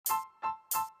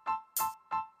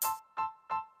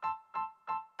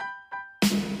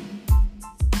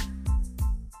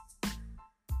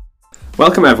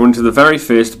Welcome everyone to the very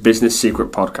first Business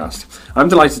Secret podcast. I'm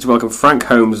delighted to welcome Frank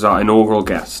Holmes as our inaugural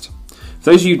guest. For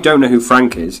those of you who don't know who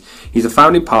Frank is, he's a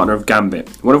founding partner of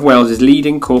Gambit, one of Wales'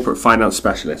 leading corporate finance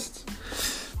specialists.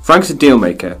 Frank's a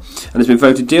dealmaker and has been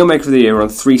voted Dealmaker of the Year on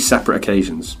 3 separate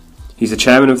occasions. He's the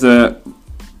chairman of the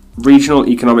Regional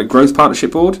Economic Growth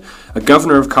Partnership Board, a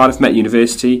governor of Cardiff Met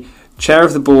University, chair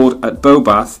of the board at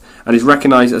Bobath, and is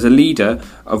recognised as a leader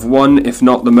of one, if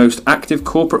not the most active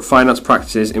corporate finance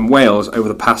practices in Wales over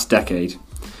the past decade.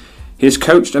 He has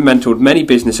coached and mentored many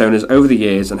business owners over the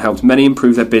years and helped many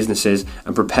improve their businesses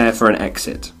and prepare for an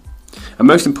exit. And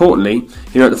most importantly,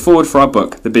 he wrote the foreword for our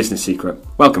book, The Business Secret.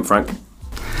 Welcome, Frank.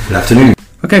 Good afternoon.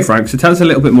 Okay, Frank, so tell us a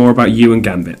little bit more about you and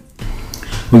Gambit.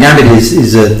 Well, Gambit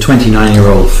is a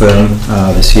 29-year-old firm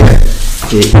this year.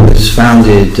 It was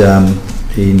founded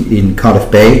in Cardiff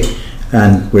Bay,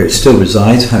 and where it still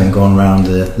resides, having gone around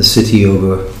the city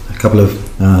over a couple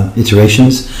of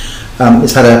iterations.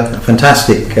 It's had a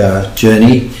fantastic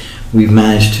journey. We've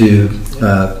managed to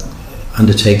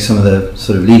undertake some of the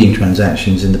sort of leading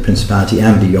transactions in the Principality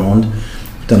and beyond.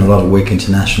 We've done a lot of work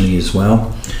internationally as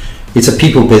well. It's a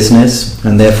people business,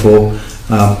 and therefore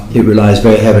it relies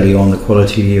very heavily on the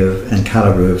quality and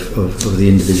calibre of the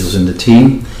individuals in the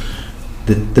team.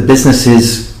 The business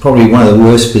is probably one of the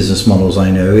worst business models I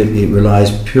know. It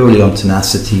relies purely on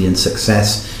tenacity and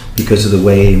success because of the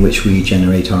way in which we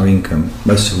generate our income,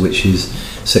 most of which is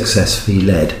success fee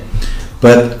led.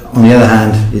 But on the other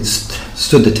hand, it's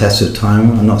stood the test of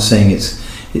time. I'm not saying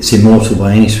it's immortal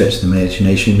by any stretch of the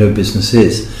imagination. No business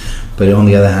is. But on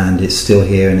the other hand, it's still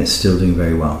here and it's still doing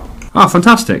very well. Ah,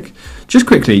 fantastic. Just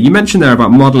quickly, you mentioned there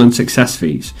about model and success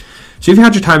fees. So if you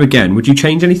had your time again, would you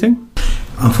change anything?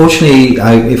 Unfortunately,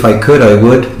 if I could, I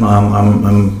would.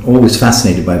 I'm always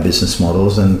fascinated by business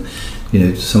models, and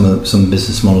some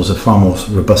business models are far more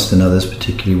robust than others,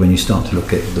 particularly when you start to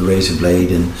look at the razor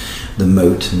blade and the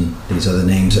moat and these other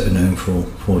names that are known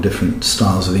for different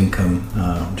styles of income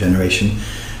generation.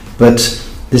 But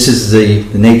this is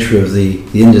the nature of the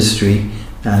industry,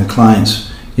 and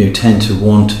clients tend to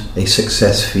want a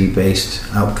success fee based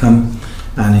outcome,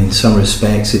 and in some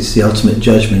respects it's the ultimate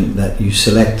judgment that you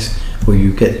select or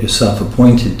you get yourself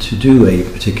appointed to do a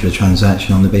particular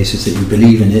transaction on the basis that you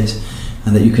believe in it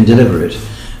and that you can deliver it.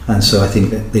 And so I think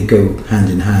that they go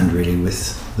hand in hand really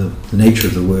with the nature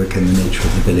of the work and the nature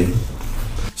of the billing.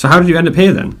 So how did you end up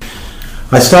here then?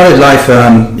 I started life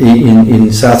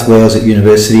in South Wales at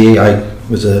university. I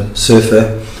was a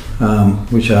surfer,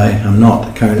 which I am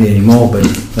not currently anymore, but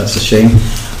that's a shame.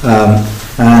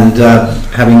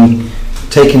 Having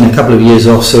taken a couple of years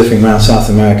off surfing around South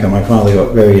America, my father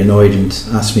got very annoyed and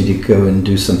asked me to go and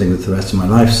do something with the rest of my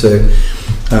life. So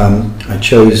I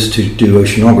chose to do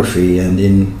oceanography, and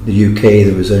in the UK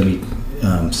there was only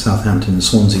Southampton and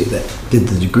Swansea that did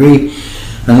the degree.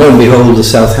 And lo and behold,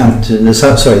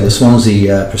 the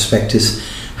Swansea prospectus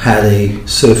had a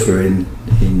surfer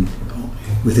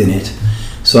within it.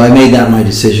 So I made that my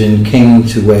decision, came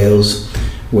to Wales,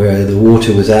 where the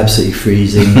water was absolutely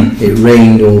freezing, it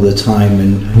rained all the time,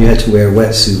 and you had to wear a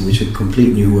wetsuit, which was a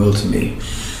complete new world to me.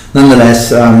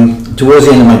 Nonetheless, towards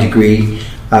the end of my degree,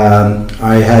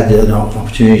 I had an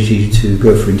opportunity to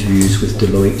go for interviews with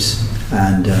Deloitte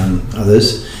and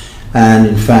others, and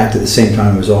in fact at the same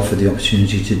time I was offered the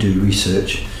opportunity to do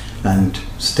research and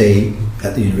stay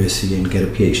at the university and get a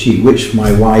PhD, which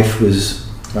my wife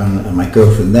and my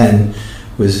girlfriend then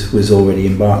was already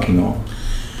embarking on.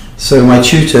 So my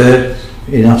tutor,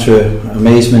 in utter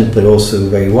amazement but also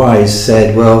very wise,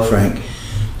 said, well, Frank,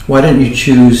 why don't you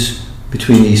choose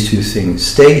between these two things?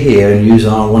 Stay here and use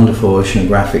our wonderful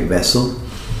oceanographic vessel,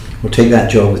 or take that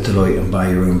job with Deloitte and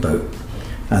buy your own boat.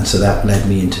 And so that led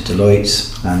me into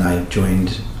Deloitte, and I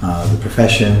joined the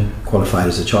profession, qualified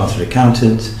as a chartered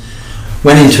accountant,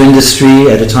 went into industry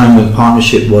at a time when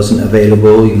partnership wasn't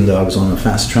available, even though I was on a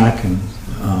fast track, and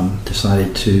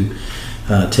decided to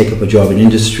take up a job in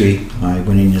industry. I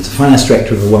went in as a finance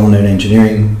director of a well-known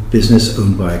engineering business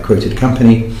owned by a quoted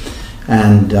company,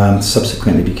 and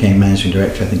subsequently became managing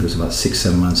director. I think it was about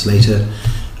 6-7 months later,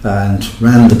 and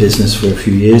ran the business for a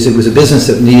few years. It was a business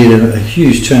that needed a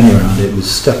huge turnaround. It was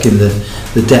stuck in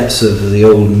the depths of the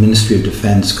old Ministry of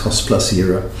Defence cost plus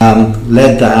era.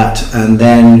 Led that, and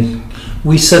then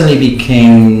we suddenly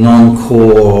became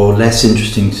non-core or less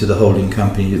interesting to the holding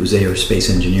company. It was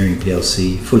Aerospace Engineering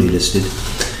PLC, fully listed.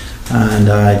 And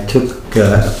I took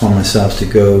upon myself to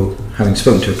go, having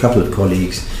spoken to a couple of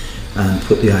colleagues, and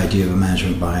put the idea of a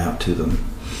management buyout to them.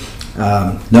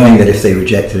 Knowing that if they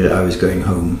rejected it, I was going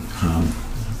home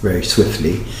very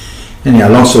swiftly. Anyhow,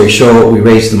 long story short, we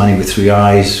raised the money with 3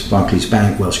 eyes, Barclays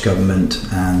Bank, Welsh Government,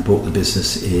 and bought the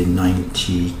business in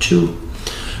 92.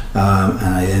 and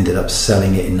I ended up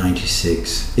selling it in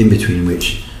 '96. In between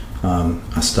which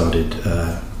I started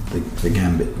the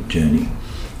Gambit journey.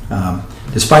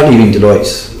 Despite leaving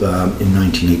Deloitte in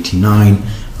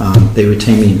 1989, they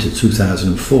retained me into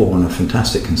 2004 on a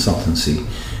fantastic consultancy,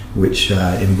 which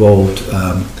involved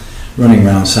running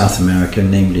around South America,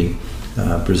 namely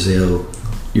Brazil,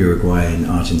 Uruguay and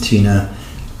Argentina,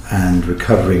 and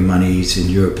recovering monies in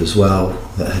Europe as well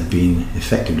that had been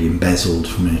effectively embezzled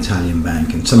from an Italian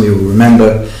bank. And some of you will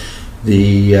remember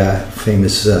the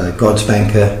famous God's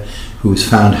banker who was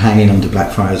found hanging under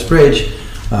Blackfriars Bridge.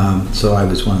 So I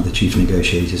was one of the chief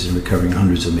negotiators in recovering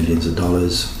hundreds of millions of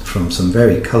dollars from some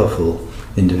very colourful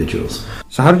individuals.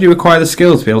 So how did you acquire the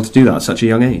skills to be able to do that at such a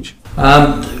young age?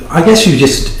 I guess you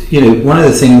just, one of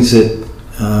the things that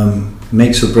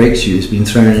makes or breaks you is being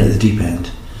thrown in at the deep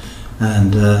end.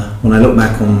 And when I look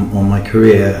back on my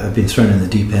career, I've been thrown in the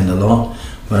deep end a lot,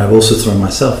 but I've also thrown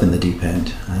myself in the deep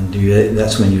end. And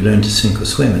that's when you learn to sink or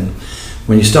swim. And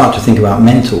when you start to think about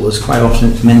mentors, quite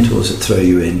often it's mentors that throw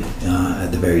you in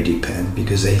at the very deep end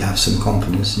because they have some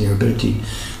confidence in your ability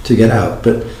to get out.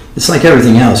 But it's like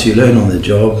everything else, you learn on the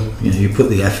job, you put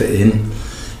the effort in,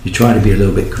 you try to be a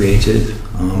little bit creative.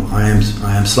 I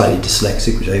am slightly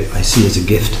dyslexic, which I see as a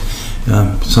gift.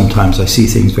 Sometimes I see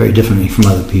things very differently from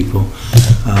other people,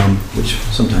 which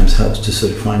sometimes helps to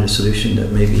sort of find a solution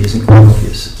that maybe isn't quite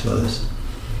obvious to others.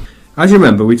 As you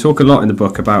remember, we talk a lot in the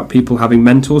book about people having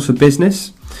mentors for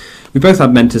business. We both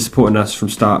had mentors supporting us from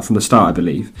the start, I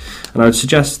believe. And I would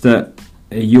suggest that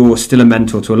you're still a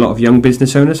mentor to a lot of young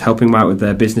business owners, helping them out with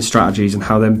their business strategies and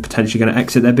how they're potentially going to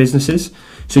exit their businesses.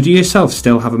 So do you yourself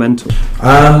still have a mentor?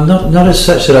 Not as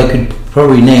such that I could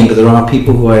probably name, but there are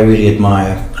people who I really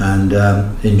admire and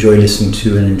enjoy listening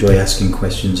to and enjoy asking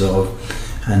questions of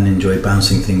and enjoy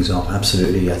bouncing things off.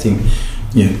 Absolutely. I think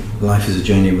life is a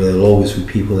journey where there'll always be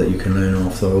people that you can learn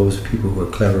off. There will always be people who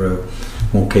are cleverer,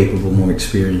 more capable, more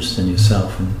experienced than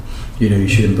yourself, and you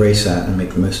should embrace that and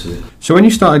make the most of it. So when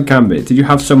you started Gambit, did you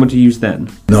have someone to use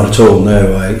then? Not at all,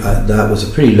 no. That was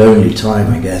a pretty lonely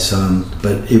time, I guess,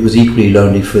 but it was equally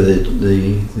lonely for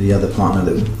the other partner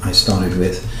that I started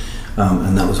with,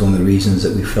 and that was one of the reasons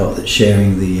that we felt that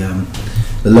sharing the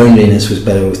loneliness was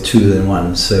better with two than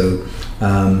one. So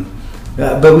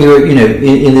but we were,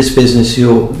 in this business,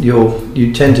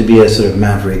 you tend to be a sort of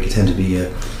maverick. You tend to be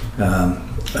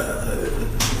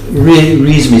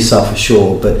reasonably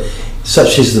self-assured, but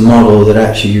such is the model that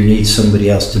actually you need somebody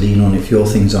else to lean on. If your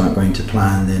things aren't going to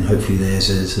plan, then hopefully theirs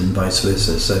is, and vice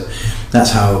versa. So that's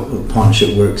how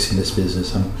partnership works in this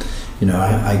business.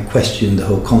 I question the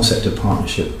whole concept of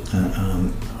partnership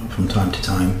from time to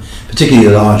time, particularly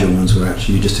the larger ones where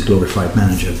actually you're just a glorified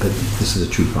manager, but this is a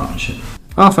true partnership.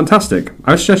 Fantastic.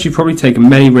 I would suggest you've probably taken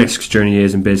many risks during your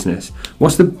years in business.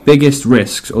 What's the biggest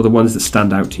risks or the ones that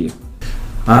stand out to you?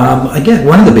 Again,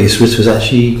 one of the biggest risks was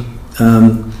actually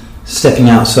stepping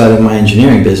outside of my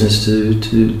engineering business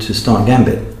to start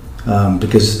Gambit,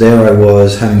 because there I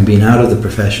was, having been out of the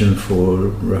profession for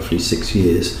roughly 6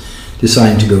 years,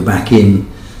 deciding to go back in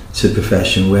to the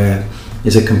profession where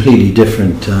it's a completely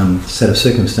different set of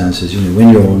circumstances. When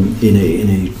you're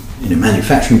in a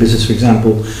manufacturing business, for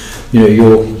example,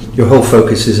 your whole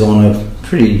focus is on a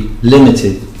pretty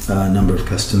limited number of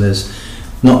customers,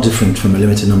 not different from a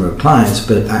limited number of clients,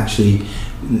 but actually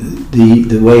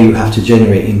the way you have to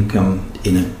generate income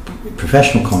in a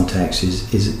professional context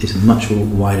is a much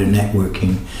wider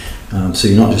networking. So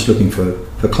you're not just looking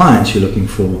for clients, you're looking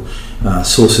for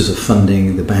sources of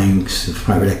funding, the banks, the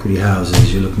private equity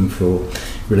houses, you're looking for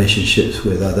relationships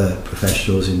with other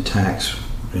professionals in tax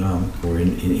or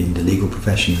in the legal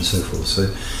profession and so forth.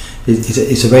 So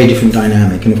it's a very different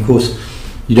dynamic, and of course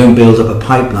you don't build up a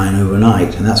pipeline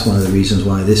overnight, and that's one of the reasons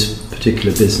why this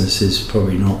particular business is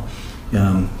probably not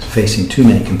facing too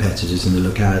many competitors in the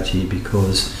locality,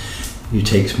 because it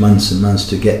takes months and months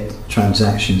to get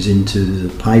transactions into the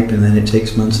pipe, and then it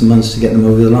takes months and months to get them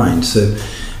over the line. So,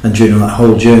 and during that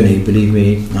whole journey, believe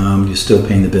me, you're still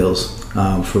paying the bills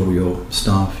for all your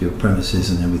staff, your premises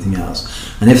and everything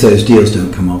else. And if those deals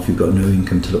don't come off, you've got no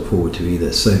income to look forward to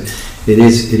either. So it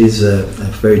is a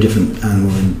very different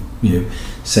animal in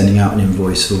sending out an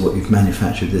invoice for what you've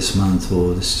manufactured this month,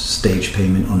 or this stage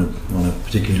payment on a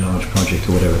particularly large project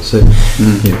or whatever. So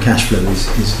cash flow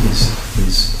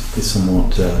is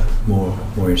somewhat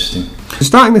more interesting. So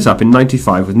starting this up in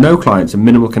 '95 with no clients and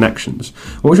minimal connections,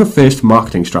 what was your first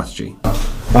marketing strategy?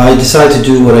 I decided to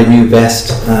do what I knew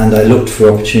best, and I looked for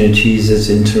opportunities as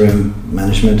interim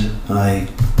management. I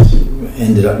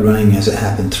ended up running, as it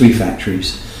happened, 3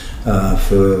 factories,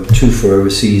 two for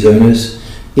overseas owners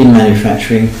in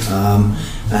manufacturing,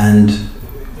 and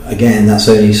again, that's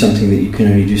only something that you can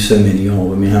only do so many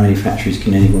of. I mean, how many factories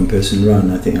can any one person run?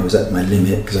 I think I was at my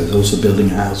limit because I was also building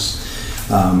a house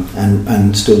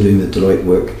and still doing the Deloitte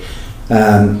work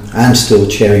and still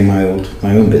chairing my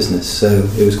own business. So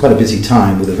it was quite a busy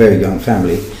time with a very young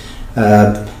family.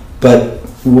 But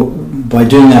by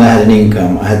doing that, I had an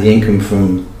income. I had the income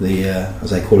from the,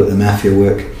 as I call it, the mafia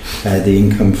work. I had the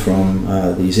income from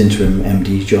these interim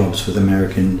MD jobs with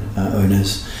American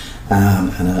owners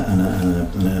and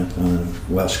a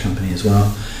Welsh company as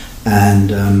well,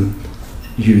 and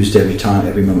used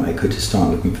every moment I could to start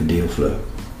looking for deal flow.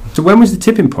 So when was the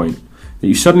tipping point that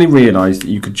you suddenly realised that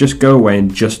you could just go away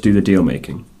and just do the deal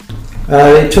making?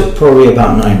 It took probably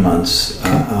about 9 months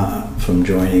from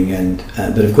joining,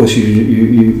 but of course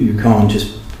you can't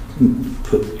just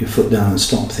put your foot down and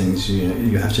stop things.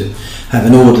 You have to have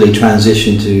an orderly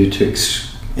transition to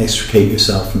extricate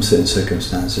yourself from certain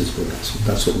circumstances. But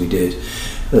that's what we did.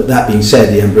 That being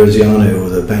said, the Ambrosiano or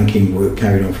the banking work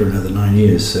carried on for another 9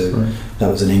 years. So right. That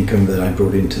was an income that I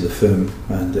brought into the firm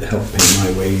and it helped pay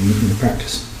my way in the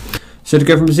practice. So to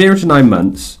go from 0 to 9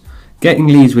 months, getting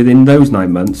leads within those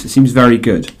 9 months, it seems very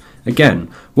good. Again,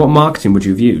 what marketing would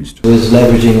you have used? I was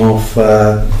leveraging off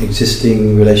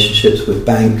existing relationships with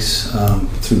banks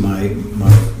through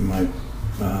my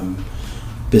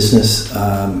business,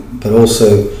 but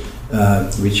also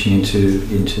reaching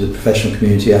into the professional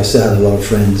community. I still had a lot of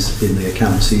friends in the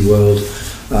accountancy world.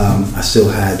 I still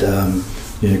had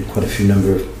quite a few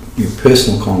number of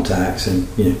personal contacts, and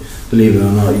believe it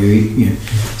or not,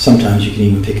 sometimes you can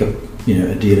even pick up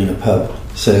a deal in a pub.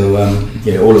 So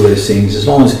all of those things, as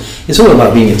long as it's all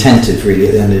about being attentive really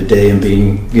at the end of the day, and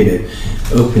being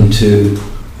open to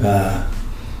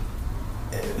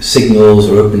signals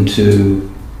or open to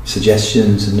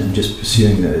suggestions and just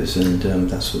pursuing those, and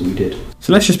that's what we did.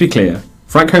 So let's just be clear,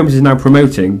 Frank Holmes is now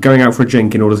promoting going out for a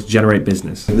drink in order to generate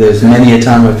business. There's many a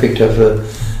time I picked up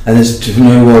and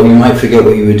you might forget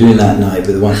what you were doing that night,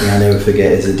 but the one thing I never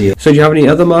forget is a deal. So do you have any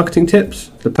other marketing tips?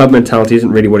 The pub mentality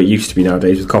isn't really what it used to be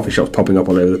nowadays, with coffee shops popping up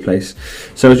all over the place.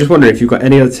 So I was just wondering if you've got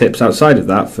any other tips outside of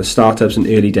that for startups and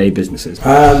early day businesses.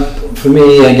 For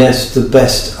me, I guess the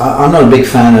best, I'm not a big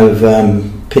fan of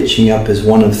pitching up as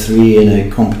one of three in a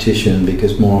competition,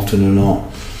 because more often than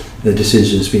not the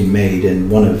decision's being made and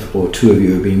one or two of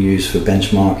you are being used for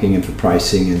benchmarking and for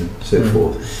pricing and so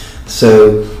forth.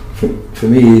 So for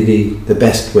me, the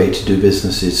best way to do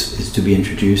business is to be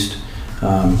introduced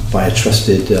by a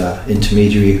trusted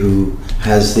intermediary who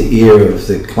has the ear of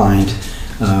the client,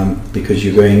 because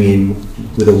you're going in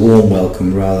with a warm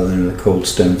welcome rather than a cold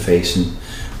stone face. And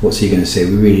what's he going to say?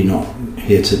 We're really not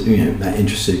here to that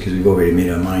interested, because we've already made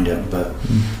our mind up, but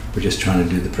we're just trying to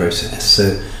do the process.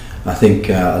 So I think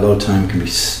a lot of time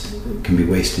can be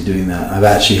wasted doing that. I've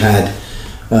actually had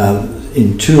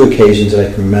in 2 occasions that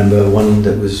I can remember, one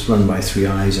that was run by 3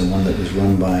 Eyes and one that was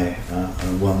run by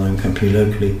a well-known company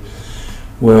locally,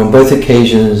 where on both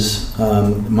occasions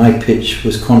my pitch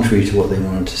was contrary to what they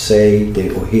wanted to say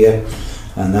or hear,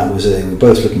 and that was they were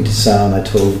both looking to sell, and I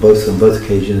told both on both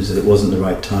occasions that it wasn't the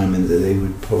right time and that they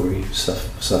would probably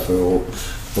suffer or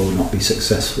not be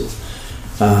successful.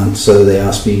 So they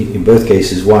asked me in both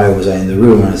cases why was I in the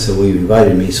room, and I said, well, you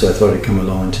invited me, so I thought I'd come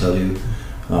along and tell you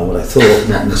what I thought,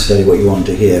 not necessarily what you wanted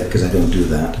to hear, because I don't do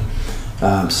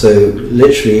that. So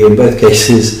literally in both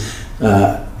cases,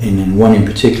 in one in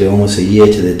particular, almost a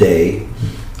year to the day,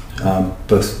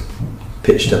 both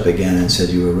pitched up again and said,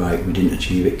 you were right, we didn't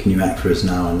achieve it, can you act for us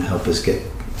now and help us get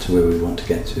to where we want to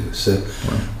get to? So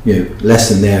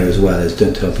lesson there as well is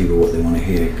don't tell people what they want to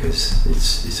hear, because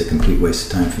it's a complete waste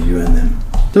of time for you and them.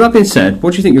 So that being said,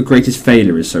 what do you think your greatest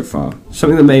failure is so far?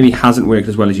 Something that maybe hasn't worked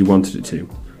as well as you wanted it to?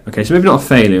 Okay, so maybe not a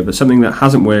failure, but something that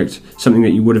hasn't worked, something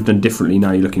that you would have done differently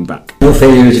now you're looking back. No,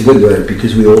 failure is a good word,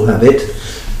 because we all have it.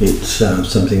 It's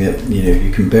something that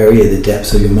you can bury at the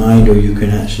depths of your mind, or you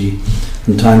can actually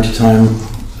from time to time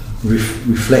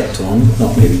reflect on,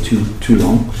 not maybe too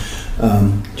long,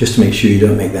 just to make sure you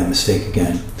don't make that mistake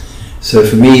again. So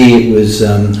for me, it was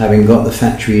having got the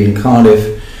factory in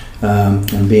Cardiff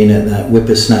and being at that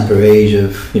whippersnapper age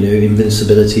of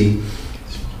invincibility,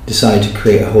 decided to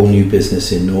create a whole new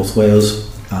business in North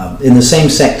Wales in the same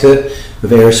sector of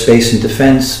aerospace and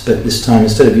defence, but this time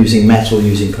instead of using metal,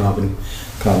 using carbon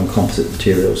composite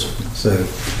materials. So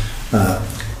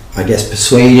I guess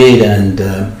persuaded and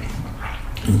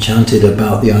enchanted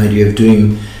about the idea of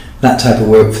doing that type of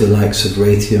work for the likes of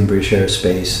Raytheon, British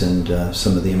Aerospace, and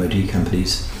some of the MOD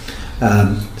companies.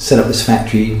 Set up this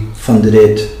factory, funded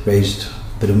it, raised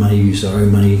a bit of money, used our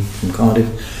own money from Cardiff,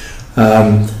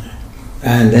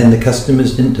 and then the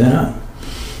customers didn't turn up.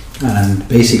 And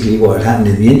basically what had happened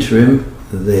in the interim,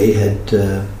 they had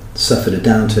suffered a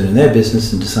downturn in their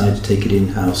business and decided to take it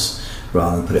in-house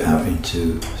rather than put it out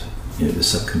into the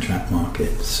subcontract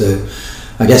market. So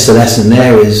I guess the lesson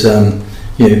there is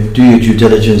do your due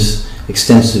diligence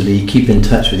extensively, keep in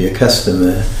touch with your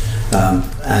customer,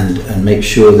 and make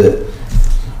sure that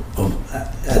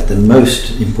at the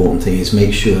most important thing is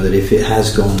make sure that if it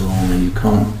has gone wrong and you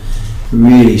can't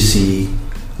really see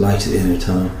light at the end of the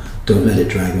tunnel, don't let it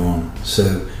drag on.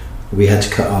 So we had to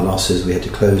cut our losses, we had to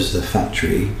close the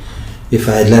factory. If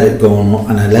I had let it go on,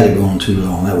 and I let it go on too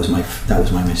long, that was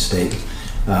my mistake,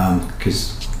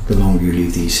 because the longer you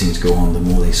leave these things go on, the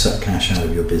more they suck cash out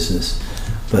of your business.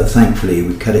 But thankfully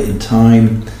we cut it in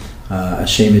time.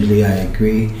 Ashamedly, I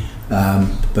agree,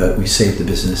 but we saved the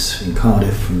business in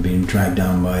Cardiff from being dragged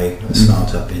down by a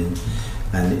startup in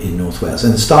North Wales.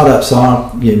 And startups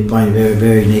are, by their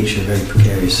very nature, very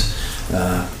precarious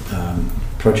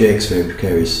projects, very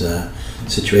precarious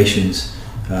situations.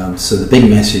 So the big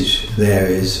message there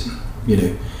is,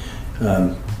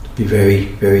 be very,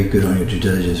 very good on your due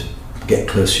diligence. Get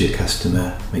close to your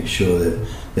customer. Make sure that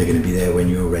they're going to be there when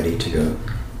you're ready to go.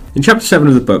 In chapter 7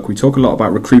 of the book, we talk a lot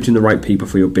about recruiting the right people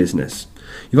for your business.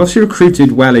 You've obviously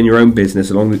recruited well in your own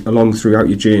business along throughout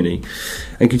your journey,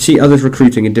 and can see others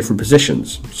recruiting in different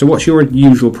positions. So what's your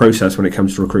usual process when it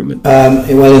comes to recruitment?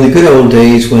 Well, in the good old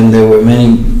days when there were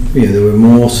there were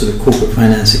more sort of corporate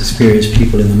finance experienced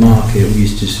people in the market, we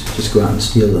used to just go out and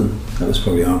steal them. That was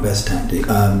probably our best tactic,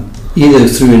 either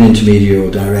through an intermediary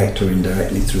or direct or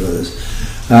indirectly through others.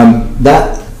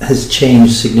 That has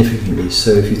changed significantly.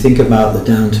 So if you think about the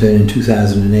downturn in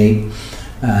 2008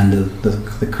 and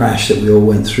the crash that we all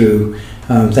went through,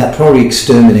 that probably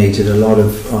exterminated a lot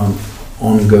of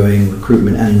ongoing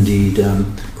recruitment and indeed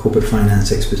corporate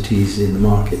finance expertise in the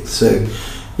market. So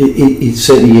it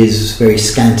certainly is very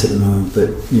scant at the moment,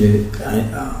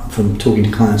 but from talking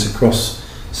to clients across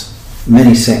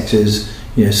many sectors,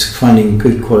 finding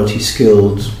good quality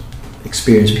skilled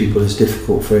experienced people is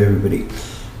difficult for everybody.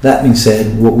 That being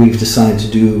said, what we've decided to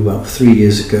do about 3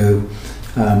 years ago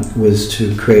was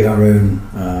to create our own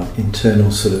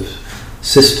internal sort of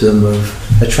system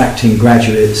of attracting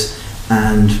graduates,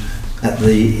 and at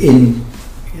the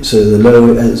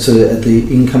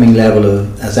incoming level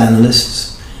as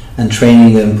analysts, and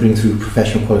training them, putting through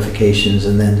professional qualifications,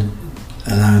 and then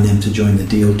allowing them to join the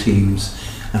deal teams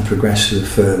and progress through the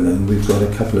firm. And we've got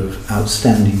a couple of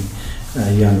outstanding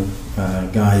young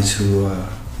guys who are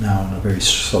now on a very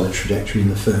solid trajectory in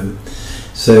the firm.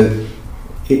 So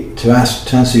to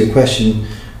answer your question,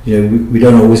 we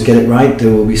don't always get it right.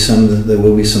 There will be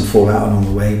some fallout along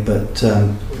the way, but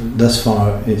thus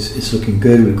far it's looking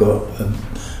good. We've got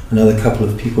another couple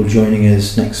of people joining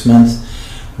us next month.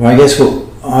 Well, I guess what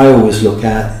I always look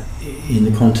at in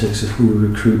the context of who we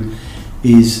recruit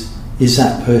is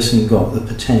that person got the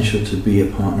potential to be a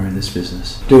partner in this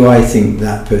business? Do I think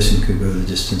that person could go the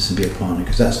distance and be a partner?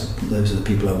 Because those are the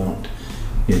people I want,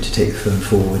 to take the firm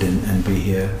forward and be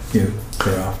here,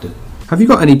 thereafter. Have you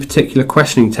got any particular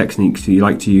questioning techniques that you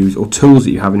like to use, or tools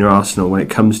that you have in your arsenal when it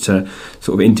comes to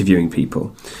sort of interviewing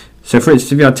people? So, for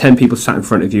instance, if you had 10 people sat in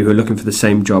front of you who are looking for the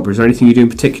same job, is there anything you do in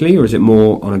particularly, or is it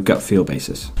more on a gut feel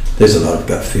basis? There's a lot of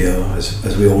gut feel,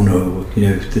 as we all know.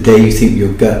 The day you think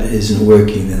your gut isn't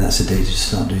working, then that's the day to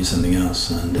start doing something else.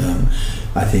 And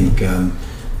I think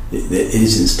it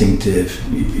is instinctive.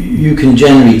 You can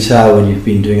generally tell when you've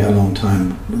been doing it a long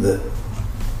time that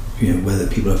whether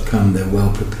people have come, they're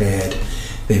well prepared,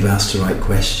 they've asked the right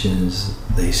questions,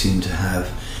 they seem to have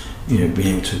been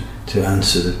able to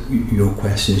answer your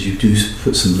questions. You do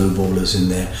put some low ballers in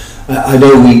there. I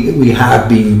know we have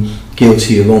been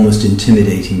guilty of almost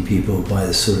intimidating people by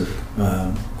this sort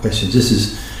of questions. This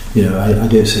is, I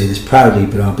don't say this proudly,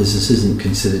 but our business isn't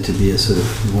considered to be a sort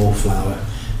of wallflower.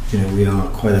 We are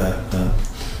quite an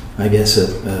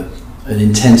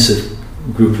intensive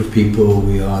group of people.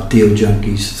 We are deal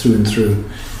junkies through and through.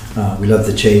 We love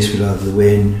the chase, we love the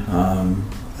win,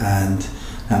 and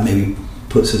that maybe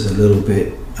puts us a little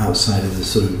bit outside of the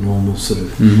sort of normal sort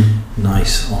of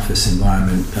nice office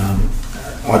environment.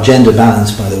 Our gender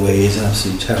balance, by the way, is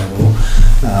absolutely terrible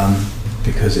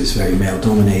because it's very male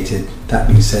dominated. That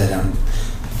being said, I'm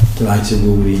delighted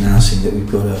we'll be announcing that we've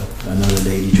got another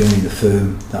lady joining the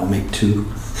firm. That'll make 2,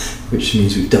 which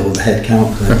means we've doubled the head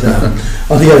count. But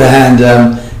on the other hand,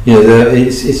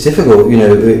 it's difficult.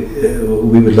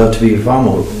 We would love to be far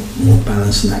more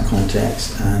balanced in that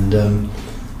context, and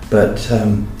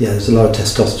there's a lot of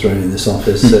testosterone in this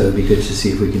office, so it'd be good to see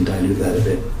if we can dilute that a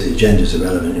bit. The gender's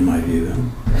irrelevant in my view.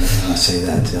 I say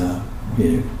that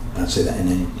I'd say that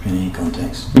in any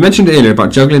context. You mentioned earlier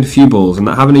about juggling a few balls and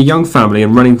that having a young family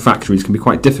and running factories can be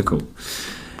quite difficult.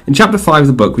 In Chapter 5 of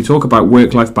the book, we talk about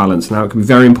work-life balance and how it can be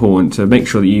very important to make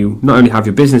sure that you not only have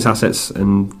your business assets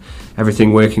and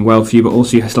everything working well for you, but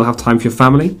also you still have time for your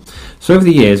family. So over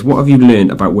the years, what have you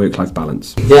learned about work-life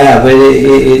balance? Yeah, but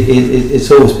it's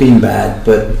always been bad.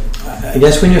 But I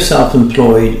guess when you're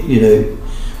self-employed,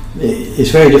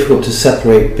 it's very difficult to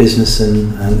separate business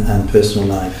and personal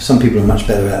life. Some people are much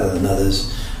better at it than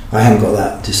others. I haven't got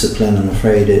that discipline, I'm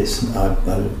afraid. It's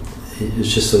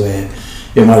just the way.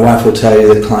 My wife will tell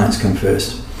you that clients come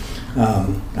first,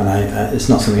 and it's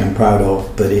not something I'm proud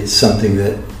of, but it's something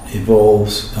that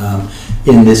evolves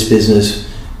in this business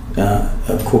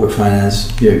of corporate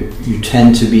finance. You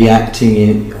tend to be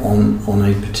acting on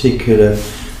a particular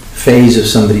phase of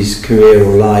somebody's career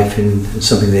or life in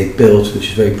something they've built,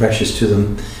 which is very precious to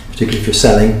them, particularly if you're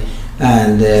selling,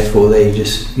 and therefore they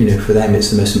just, for them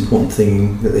it's the most important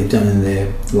thing that they've done in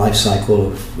their life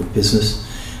cycle of business,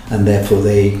 and therefore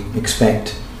they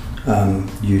expect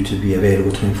you to be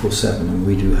available 24/7, and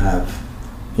we do have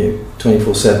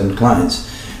 24/7 clients.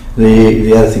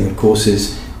 The other thing, of course,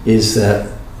 is that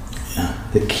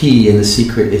the key and the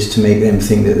secret is to make them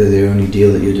think that they're the only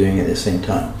deal that you're doing at the same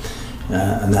time,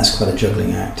 and that's quite a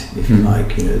juggling act, if you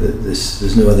like. That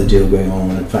there's no other deal going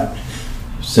on, and in fact,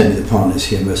 certainly the partners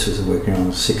here, most of us are working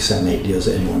on 6, 7, 8 deals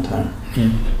at any one time. Yeah.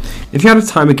 If you had a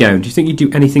time again, do you think you'd do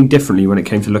anything differently when it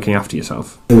came to looking after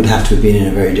yourself? It would have to have been in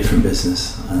a very different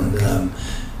business, and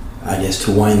I guess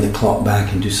to wind the clock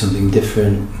back and do something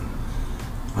different,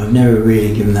 I've never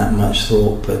really given that much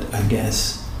thought, but I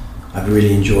guess I've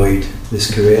really enjoyed this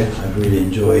career. I've really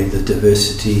enjoyed the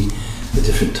diversity, the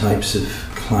different types of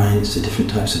clients, the different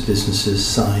types of businesses,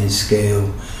 size,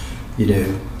 scale,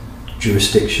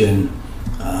 jurisdiction,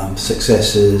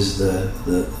 successes, the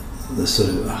sort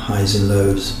of highs and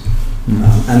lows,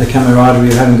 and the camaraderie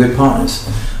of having good partners.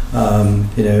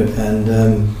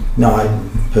 I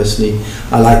personally,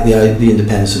 I like the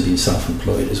independence of being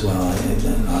self-employed as well.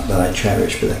 That I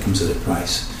cherish, but that comes at a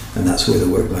price, and that's where the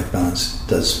work-life balance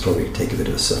does probably take a bit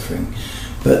of a suffering.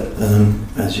 But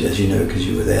as you know, because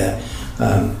you were there,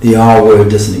 the R word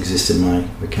doesn't exist in my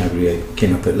vocabulary. It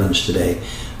came up at lunch today.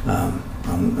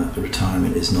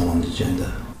 Retirement is not on the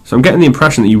agenda. So I'm getting the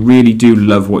impression that you really do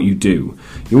love what you do.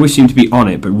 You always seem to be on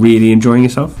it, but really enjoying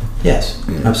yourself? Yes,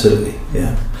 absolutely,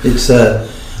 yeah. It's an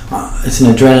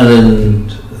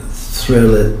adrenaline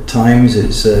thrill at times.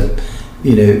 It's, I'd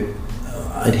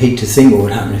hate to think what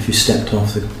would happen if you stepped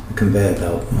off the conveyor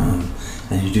belt,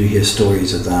 and you do hear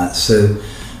stories of that. So,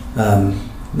 I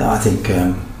think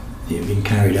being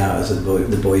carried out, as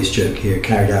the boys joke here,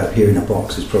 carried out here in a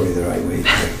box is probably the right way to go.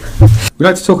 We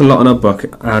like to talk a lot in our book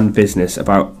and business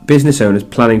about business owners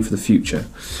planning for the future.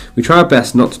 We try our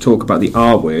best not to talk about the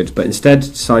R word, but instead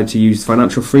decide to use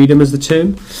financial freedom as the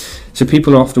term. So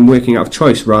people are often working out of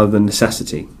choice rather than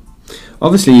necessity.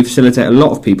 Obviously, you facilitate a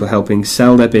lot of people helping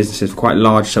sell their businesses for quite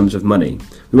large sums of money.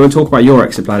 We won't talk about your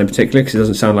exit plan in particular because it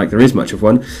doesn't sound like there is much of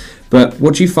one. But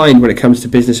what do you find when it comes to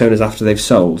business owners after they've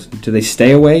sold? Do they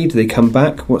stay away? Do they come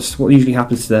back? What usually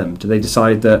happens to them? Do they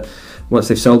decide that once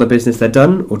they've sold their business they're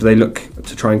done, or do they look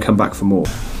to try and come back for more?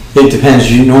 It depends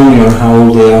normally on how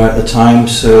old they are at the time.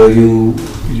 So you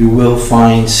will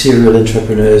find serial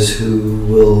entrepreneurs who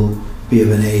will be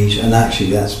of an age, and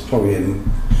actually that's probably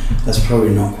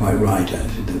not quite right,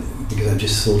 because I've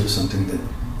just thought of something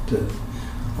that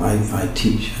I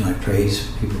teach and I praise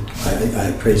people.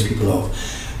 I praise people of.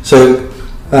 So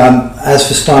as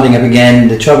for starting up again,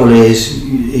 the trouble is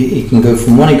it can go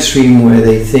from one extreme where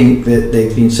they think that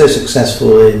they've been so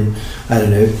successful in,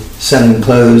 selling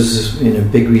clothes in a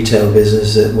big retail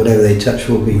business that whatever they touch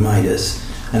will be Midas,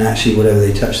 and actually whatever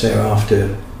they touch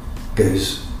thereafter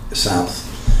goes south.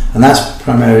 And that's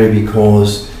primarily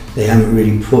because they haven't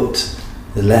really put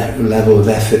the level of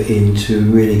effort into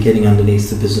really getting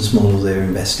underneath the business model they're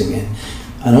investing in.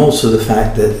 And also the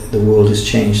fact that the world has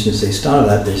changed since they started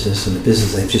that business, and the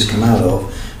business they've just come out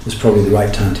of was probably the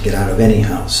right time to get out of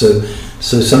anyhow. So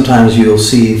sometimes you'll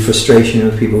see frustration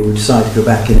of people who decide to go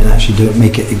back in and actually don't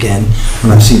make it again.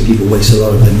 And I've seen people waste a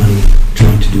lot of their money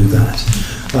trying to do that.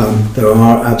 There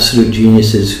are absolute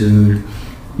geniuses who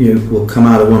will come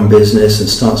out of one business and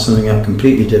start something up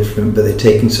completely different, but they're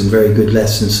taking some very good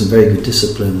lessons, some very good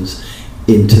disciplines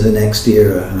into the next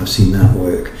era, and I've seen that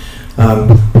work.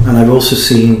 And I've also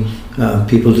seen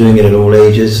people doing it at all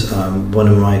ages. One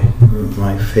of my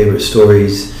favourite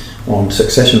stories on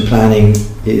succession planning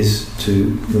is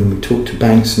when we talk to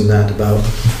banks and that about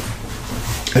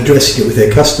addressing it with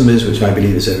their customers, which I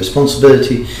believe is their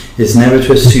responsibility, is never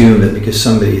to assume that because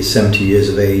somebody is 70 years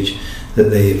of age that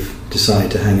they've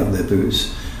decided to hang up their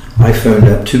boots. I phoned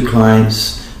up 2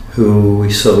 clients who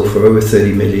we sold for over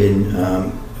 30 million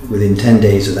within 10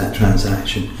 days of that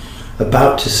transaction,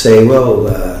 about to say, well,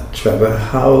 Trevor,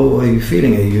 how are you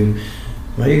feeling?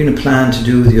 What are you going to plan to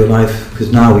do with your life?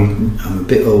 Because now I'm a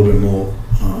bit older and more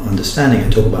understanding. I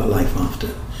talk about life after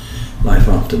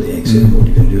the exit. What are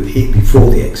you going to do before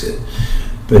the exit?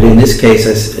 But in this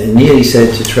case, I nearly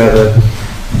said to Trevor,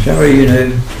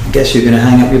 I guess you're going to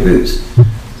hang up your boots.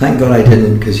 Thank God I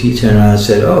didn't, because he turned around and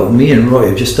said, oh, me and Roy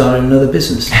have just started another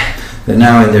business. They're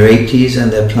now in their 80s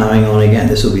and they're ploughing on again.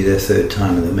 This will be their third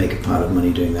time, and they'll make a pile of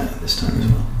money doing that this time as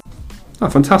well. Oh,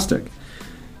 fantastic.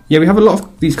 Yeah, we have a lot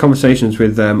of these conversations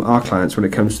with our clients when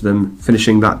it comes to them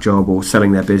finishing that job or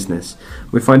selling their business.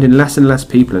 We're finding less and less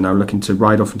people are now looking to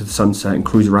ride off into the sunset and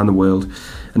cruise around the world,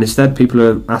 and instead people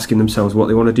are asking themselves what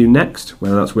they want to do next,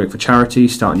 whether that's work for charity,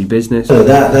 start a new business. So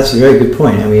that's a very good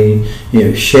point. I mean,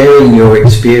 sharing your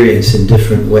experience in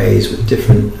different ways with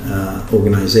different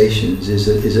organisations is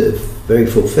a very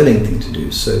fulfilling thing to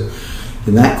do. So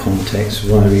in that context,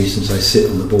 one of the reasons I sit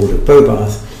on the board of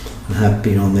Bobath and have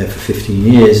been on there for 15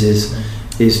 years is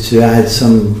to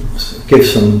give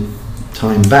some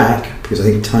time back, because I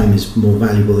think time is more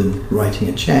valuable than writing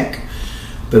a cheque,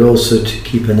 but also to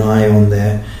keep an eye on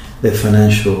their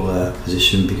financial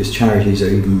position, because charities are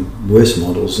even worse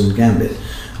models than Gambit.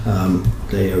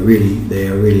 They are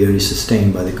really only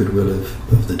sustained by the goodwill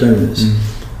of the donors,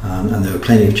 and there are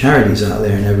plenty of charities out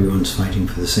there, and everyone's fighting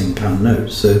for the same pound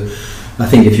note. So I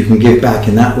think if you can give back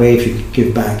in that way, if you can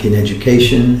give back in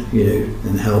education,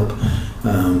 and help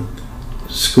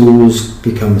schools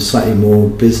become slightly more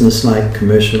business-like,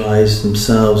 commercialised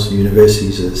themselves,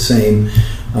 universities are the same,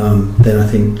 then I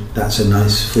think that's a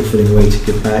nice, fulfilling way to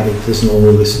give back. It doesn't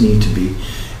always need to be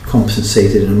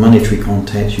compensated in a monetary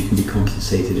context. You can be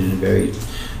compensated in a very,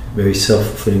 very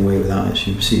self-fulfilling way without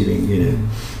actually receiving,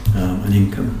 an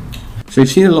income. So you've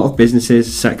seen a lot of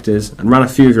businesses, sectors, and ran a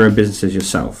few of your own businesses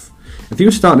yourself. If you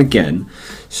were starting again,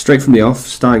 straight from the off,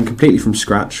 starting completely from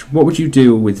scratch, what would you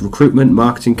do with recruitment,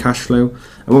 marketing, cash flow,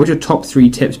 and what would your top 3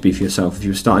 tips be for yourself if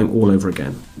you were starting all over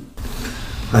again?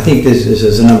 I think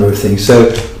there's a number of things. So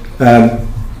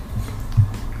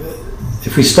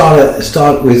if we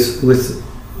start with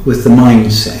the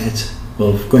mindset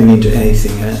of going into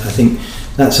anything, I think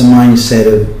that's a mindset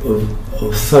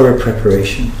of thorough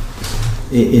preparation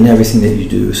in everything that you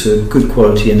do. So good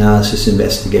quality analysis,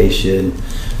 investigation,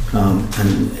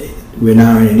 and we're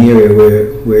now in an area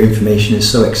where information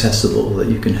is so accessible that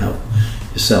you can help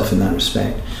yourself in that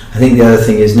respect. I think the other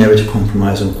thing is never to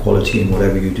compromise on quality in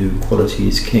whatever you do. Quality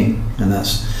is king, and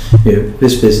that's,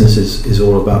 this business is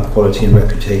all about quality and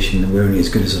reputation, and we're only as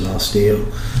good as the last deal.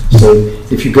 So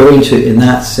if you go into it in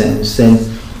that sense, then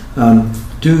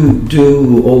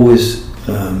do always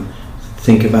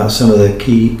think about some of the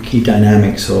key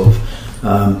dynamics of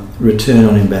return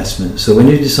on investment. So when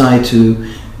you decide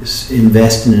to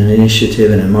invest in an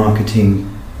initiative, in a marketing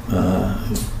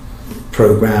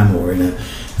program, or in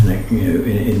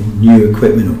new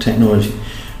equipment or technology,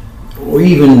 or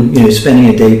even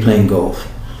spending a day playing golf,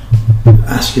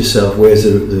 ask yourself, where's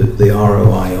the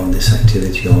ROI on this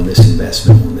activity, on this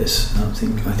investment, on this. I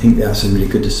think that's a really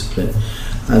good discipline.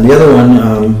 And the other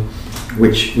one,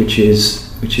 which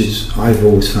is I've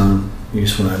always found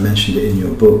useful, and I mentioned it in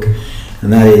your book,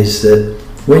 and that is that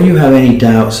when you have any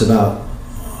doubts about,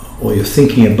 or you're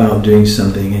thinking about doing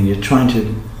something and you're trying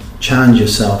to challenge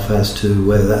yourself as to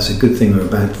whether that's a good thing or a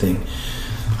bad thing,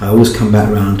 I always come back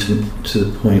around to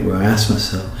the point where I ask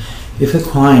myself, if a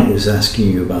client was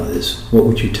asking you about this, what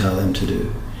would you tell them to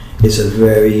do? It's a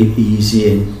very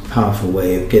easy and powerful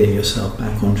way of getting yourself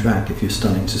back on track if you're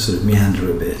starting to sort of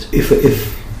meander a bit.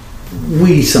 If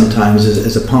we sometimes,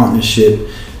 as a partnership,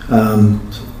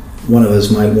 one of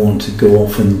us might want to go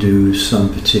off and do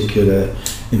some particular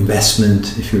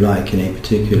investment, if you like, in a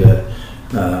particular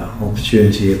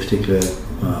opportunity, a particular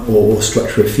or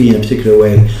structure a fee in a particular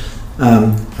way,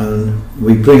 and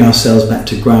we bring ourselves back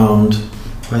to ground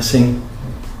by saying,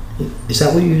 is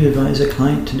that what you advise a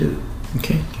client to do?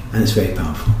 Okay. And it's very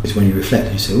powerful. It's when you reflect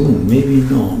and you say, oh, maybe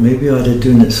not, maybe I'd have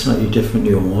done it slightly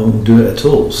differently, or I won't do it at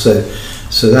all. So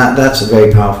that's a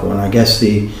very powerful one. I guess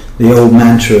the old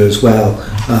mantra as well,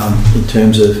 in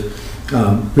terms of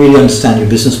really understand your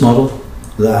business model.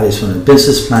 That is one of the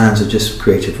business plans are just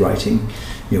creative writing.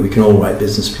 We can all write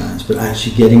business plans, but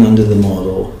actually getting under the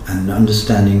model and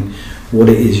understanding what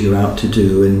it is you're out to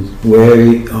do and where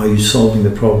are you solving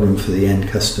the problem for the end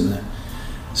customer,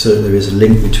 so that there is a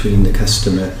link between the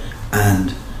customer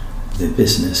and the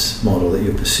business model that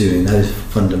you're pursuing. That is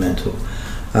fundamental.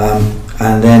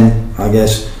 And then I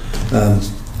guess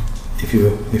if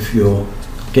you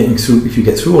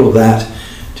get through all of that,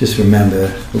 just remember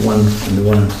the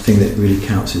one thing that really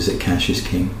counts is that cash is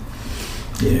king.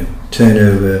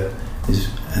 turnover is,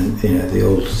 and the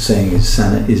old saying is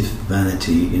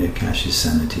vanity. Cash is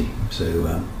sanity. So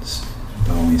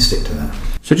by all means, stick to that.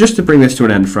 So just to bring this to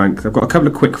an end, Frank, I've got a couple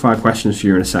of quick fire questions for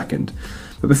you in a second.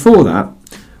 But before that,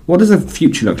 what does the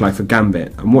future look like for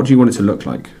Gambit, and what do you want it to look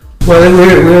like? Well,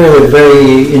 we're at a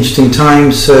very interesting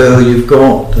time. So you've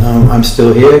got, I'm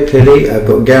still here, clearly. I've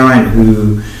got Geraint,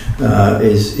 who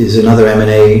is another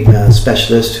M&A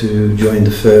specialist who joined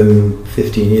the firm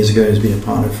 15 years ago and has been a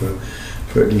partner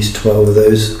for at least 12 of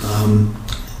those,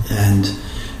 and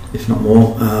if not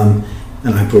more.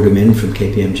 And I brought him in from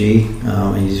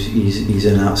KPMG. He's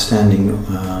an outstanding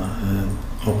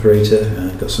operator.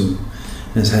 And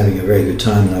is having a very good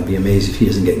time, and I'd be amazed if he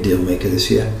doesn't get dealmaker this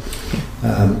year.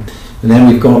 And then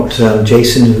we've got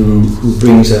Jason, who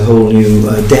brings a whole new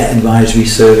debt advisory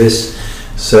service.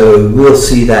 So we'll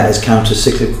see that as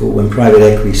counter-cyclical when private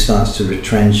equity starts to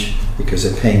retrench because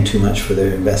they're paying too much for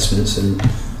their investments and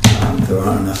there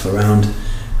aren't enough around.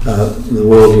 The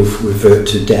world will revert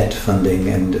to debt funding,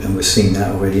 and we're seeing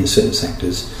that already in certain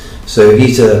sectors. So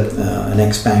he's an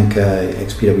ex-banker,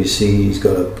 ex-PwC. He's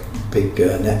got a big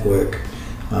network.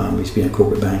 He's been a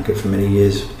corporate banker for many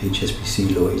years,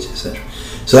 HSBC, Lloyds, etc.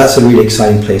 So that's a really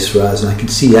exciting place for us, and I can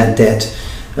see that debt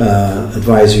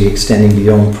advisory extending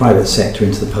beyond private sector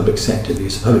into the public sector,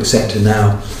 because the public sector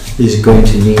now is going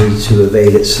to need to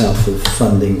avail itself of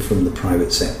funding from the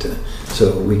private sector.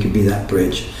 So we could be that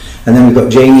bridge. And then we've got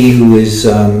Jamie, who is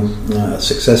a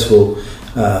successful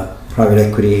private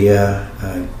equity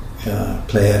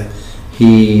player.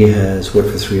 He has worked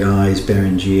for 3i's,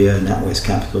 Berengier, NatWest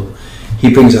Capital. He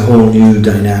brings a whole new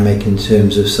dynamic in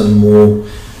terms of some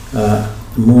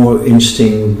more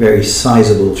interesting, very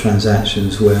sizable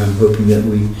transactions where I'm hoping that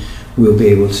we will be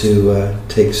able to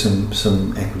take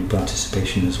some equity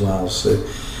participation as well. So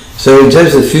in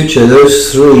terms of the future,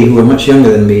 those three who are much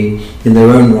younger than me in their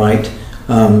own right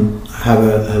have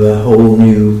a whole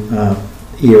new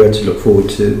era to look forward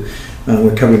to.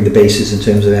 We're covering the bases in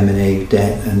terms of M&A,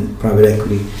 debt, and private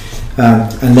equity,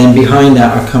 and then behind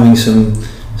that are coming some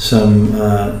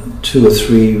two or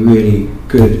three really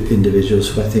good individuals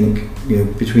who I think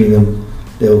between them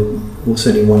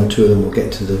certainly one or two of them will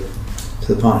get to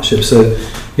the partnership. So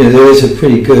there is a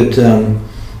pretty good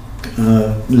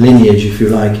lineage, if you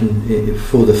like,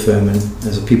 for the firm, and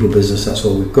as a people business, that's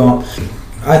all we've got.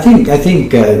 I think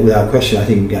without question, I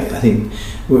think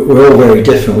we're all very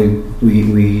different.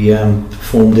 We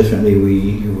perform differently.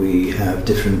 We have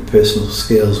different personal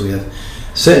skills. We have,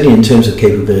 certainly in terms of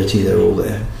capability, they're all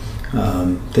there.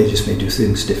 They just may do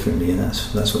things differently, and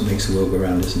that's what makes the world go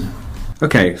round, isn't it?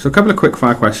 Okay, so a couple of quick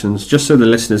fire questions, just so the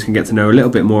listeners can get to know a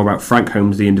little bit more about Frank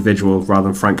Holmes, the individual, rather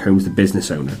than Frank Holmes, the business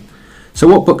owner. So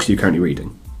what books are you currently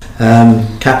reading?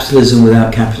 Capitalism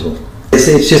Without Capital.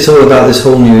 It's just all about this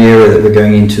whole new era that we're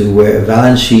going into, where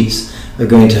balance sheets are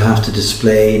going to have to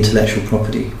display intellectual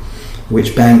property,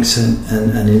 which banks and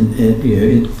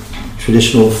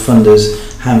traditional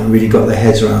funders haven't really got their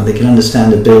heads around. They can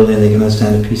understand a building, they can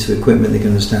understand a piece of equipment, they can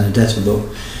understand a debtor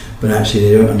book, but actually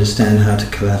they don't understand how to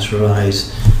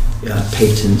collateralize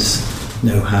patents,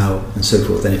 know-how, and so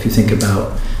forth. And if you think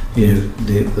about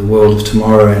the world of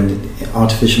tomorrow and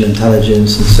artificial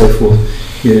intelligence and so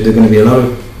forth, there are going to be a lot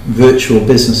of virtual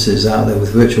businesses out there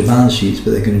with virtual balance sheets,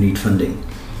 but they're going to need funding.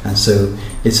 And so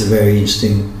it's a very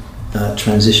interesting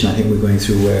transition I think we're going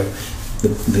through, where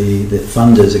the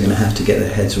funders are going to have to get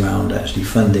their heads around actually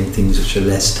funding things which are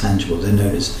less tangible. They're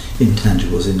known as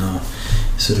intangibles in our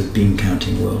sort of bean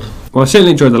counting world. Well, I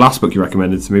certainly enjoyed the last book you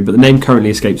recommended to me, but the name currently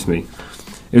escapes me.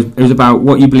 It was about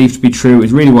what you believe to be true.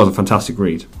 It really was a fantastic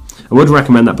read. I would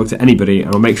recommend that book to anybody,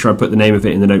 and I'll make sure I put the name of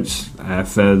it in the notes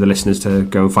for the listeners to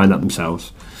go and find that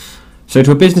themselves. So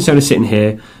to a business owner sitting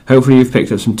here, hopefully you've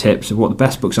picked up some tips of what the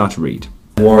best books are to read.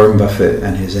 Warren Buffett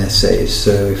and his essays.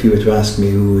 So if you were to ask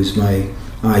me who is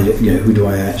who do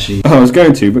I actually... I was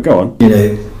going to, but go on.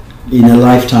 In a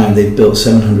lifetime they've built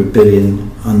 700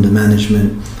 billion under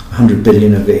management, 100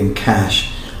 billion of it in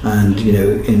cash, and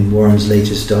in Warren's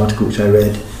latest article, which I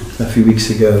read a few weeks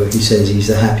ago, he says he's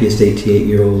the happiest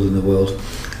 88-year-old in the world.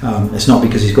 It's not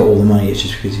because he's got all the money, it's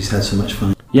just because he's had so much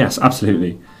fun. Yes,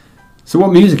 absolutely. So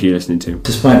what music are you listening to?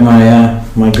 Despite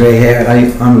my grey hair,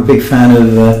 I'm a big fan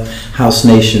of House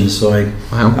Nation, so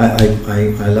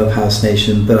I love House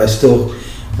Nation, but I still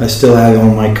have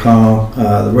on my car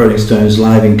the Rolling Stones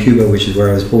Live in Cuba, which is where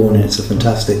I was born, and it's a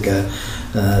fantastic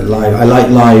live. I like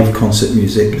live concert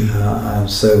music,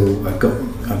 so I've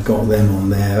got them on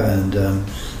there,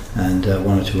 and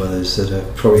one or two others that are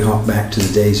probably hark back to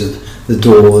the days of the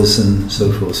Doors and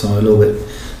so forth. So I'm a little bit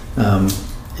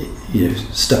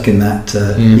stuck in that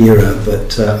era,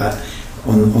 but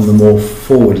on the more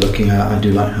forward-looking, I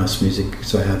do like house music,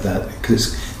 so I have that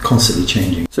because it's constantly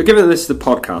changing. So given that this is the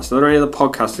podcast, are there any other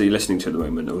podcasts that you're listening to at the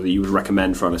moment or that you would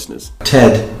recommend for our listeners?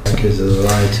 TED, because of the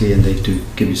variety and they do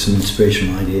give you some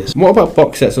inspirational ideas. What about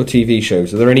box sets or TV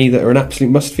shows? Are there any that are an absolute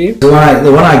must for you? The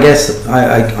one I guess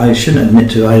I shouldn't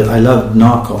admit to, I love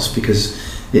Narcos because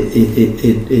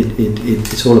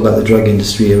it's all about the drug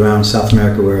industry around South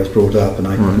America where I was brought up, and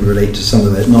I can relate to some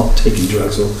of that, not taking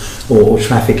drugs or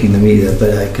trafficking them either, but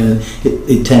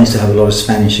it tends to have a lot of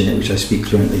Spanish in it, which I speak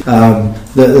fluently.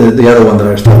 The other one that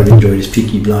I've probably enjoyed is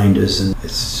Peaky Blinders, and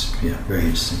it's very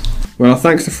interesting. Well,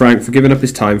 thanks to Frank for giving up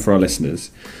his time for our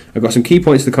listeners. I've got some key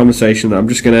points to the conversation that I'm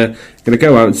just going to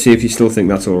go out and see if you still think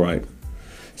that's all right.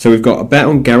 So we've got a bet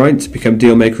on Geraint to become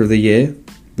Dealmaker of the Year.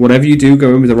 Whatever you do,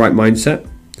 go in with the right mindset.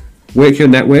 Work your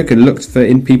network and look for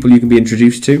people you can be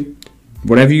introduced to.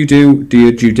 Whatever you do, do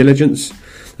your due diligence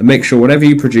and make sure whatever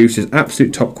you produce is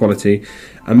absolute top quality,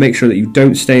 and make sure that you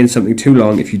don't stay in something too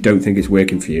long if you don't think it's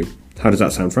working for you. How does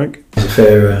that sound, Frank? It's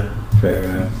a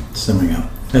fair summing up.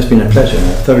 It's been a pleasure.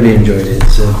 I've thoroughly enjoyed it.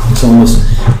 It's almost,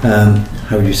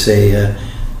 how would you say,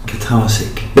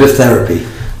 cathartic. Bit of therapy.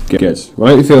 Good. Well,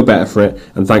 I hope you feel better for it,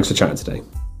 and thanks for chatting today.